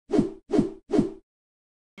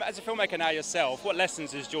As a filmmaker now yourself, what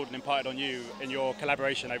lessons has Jordan imparted on you in your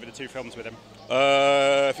collaboration over the 2 films with him?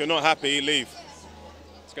 If you're not happy, leave.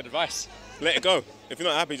 It's good advice. Let it go. If you're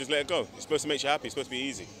not happy, just let it go. It's supposed to make you happy. It's supposed to be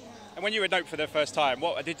easy. And when you read Nope for the first time,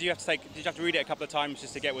 what did you have to take? Did you have to read it a couple of times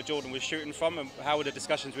just to get what Jordan was shooting from? And how were the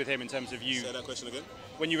discussions with him in terms of you? Say that question again.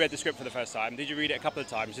 When you read the script for the first time, did you read it a couple of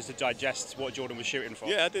times just to digest what Jordan was shooting for?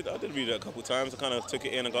 Yeah, I did read it a couple of times. I kind of took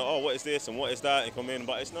it in and go, oh, what is this and what is that? And come in,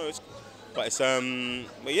 but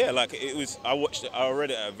yeah, like it was. I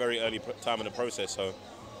read it at a very early time in the process, so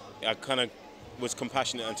I kind of was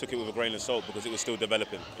compassionate and took it with a grain of salt because it was still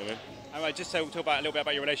developing. You know what I mean? All right, just talk about a little bit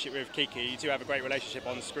about your relationship with Keke. You two have a great relationship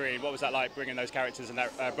on screen. What was that like, bringing those characters and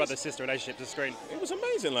that brother-sister relationship to the screen? It was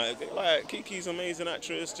amazing. Like Keke's an amazing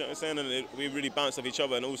actress. Do you know what I'm saying? And we really bounced off each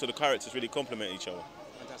other, and also the characters really complement each other.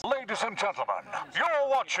 Ladies and gentlemen, you're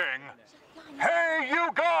watching Hey You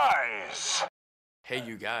Guys. Hey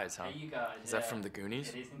You Guys, huh? Hey You Guys. Is that from the Goonies?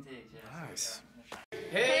 It is indeed, yeah. Nice.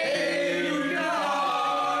 Hey